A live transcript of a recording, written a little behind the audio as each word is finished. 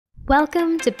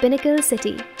Welcome to Pinnacle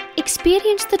City.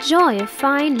 Experience the joy of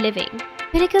fine living.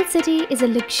 Pinnacle City is a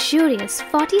luxurious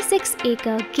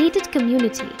 46-acre gated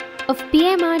community of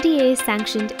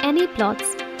PMRDA-sanctioned NA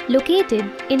plots located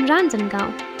in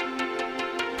Ranjangaon.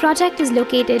 Project is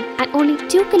located at only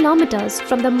 2 kilometers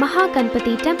from the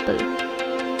Mahaganpati temple.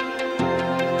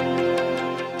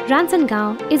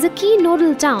 Ranjangaon is a key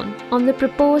nodal town on the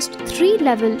proposed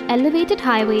 3-level elevated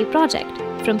highway project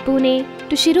from Pune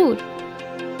to Shirur.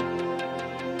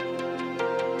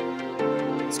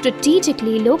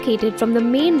 Strategically located from the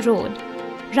main road,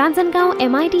 Ranjangaon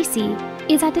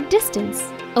MIDC is at a distance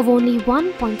of only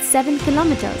 1.7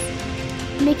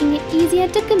 kilometers, making it easier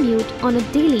to commute on a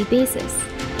daily basis.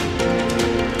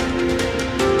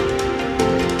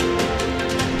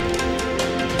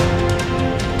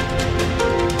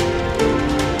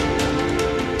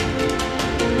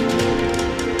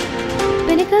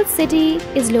 Pinnacle City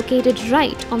is located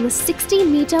right on the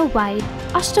 60-meter wide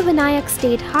Ashtavinayak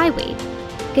State Highway,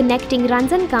 connecting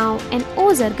Ranjangaon and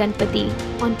Ozar Ganpati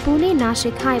on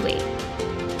Pune-Nashik Highway.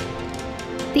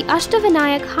 The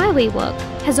Ashtavinayak Highway work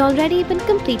has already been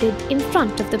completed in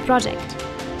front of the project.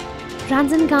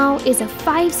 Ranjangaon is a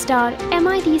 5-star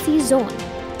MIDC zone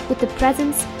with the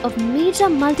presence of major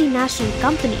multinational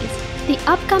companies. The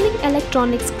upcoming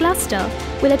electronics cluster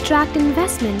will attract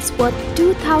investments worth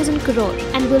 2,000 crore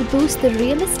and will boost the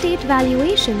real estate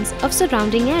valuations of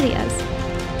surrounding areas.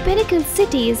 Pinnacle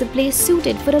City is a place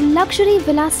suited for a luxury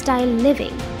villa-style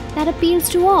living that appeals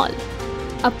to all.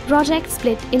 A project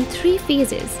split in 3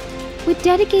 phases with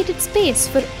dedicated space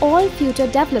for all future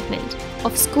development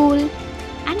of school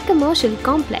and commercial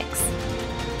complex.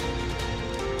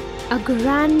 A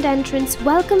grand entrance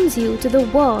welcomes you to the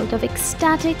world of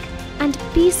ecstatic and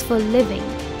peaceful living.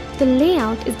 The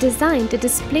layout is designed to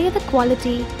display the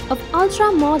quality of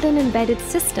ultra-modern embedded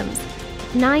systems,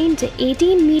 9 to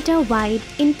 18-meter wide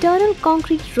internal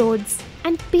concrete roads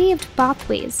and paved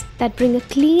pathways that bring a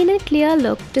clean and clear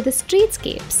look to the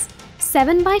streetscapes.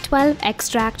 7x12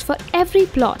 extract for every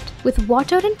plot with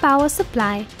water and power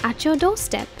supply at your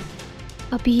doorstep.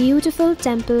 A beautiful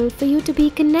temple for you to be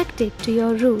connected to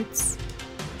your roots.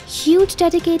 Huge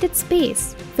dedicated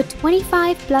space for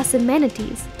 25+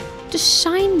 amenities to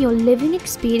shine your living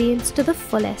experience to the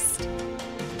fullest.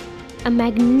 A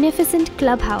magnificent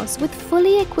clubhouse with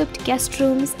fully equipped guest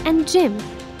rooms and gym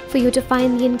for you to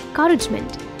find the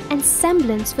encouragement and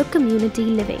semblance for community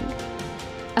living.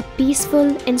 A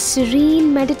peaceful and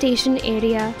serene meditation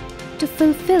area to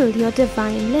fulfill your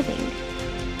divine living.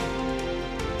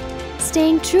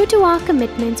 Staying true to our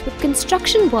commitments with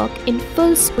construction work in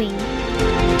full swing.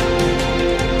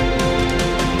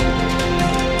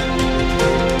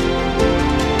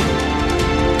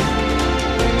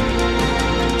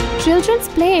 Children's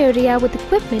play area with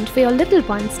equipment for your little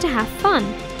ones to have fun.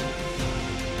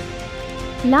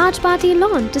 Large party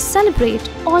lawn to celebrate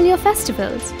all your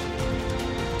festivals.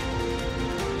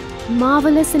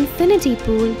 Marvelous infinity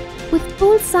pool with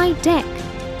poolside deck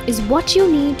is what you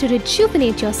need to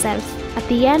rejuvenate yourself at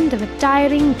the end of a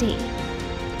tiring day.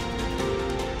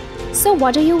 So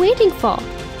what are you waiting for?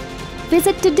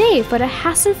 Visit today for a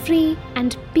hassle-free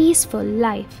and peaceful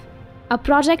life. A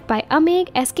project by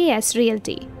Ameg SKS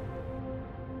Realty.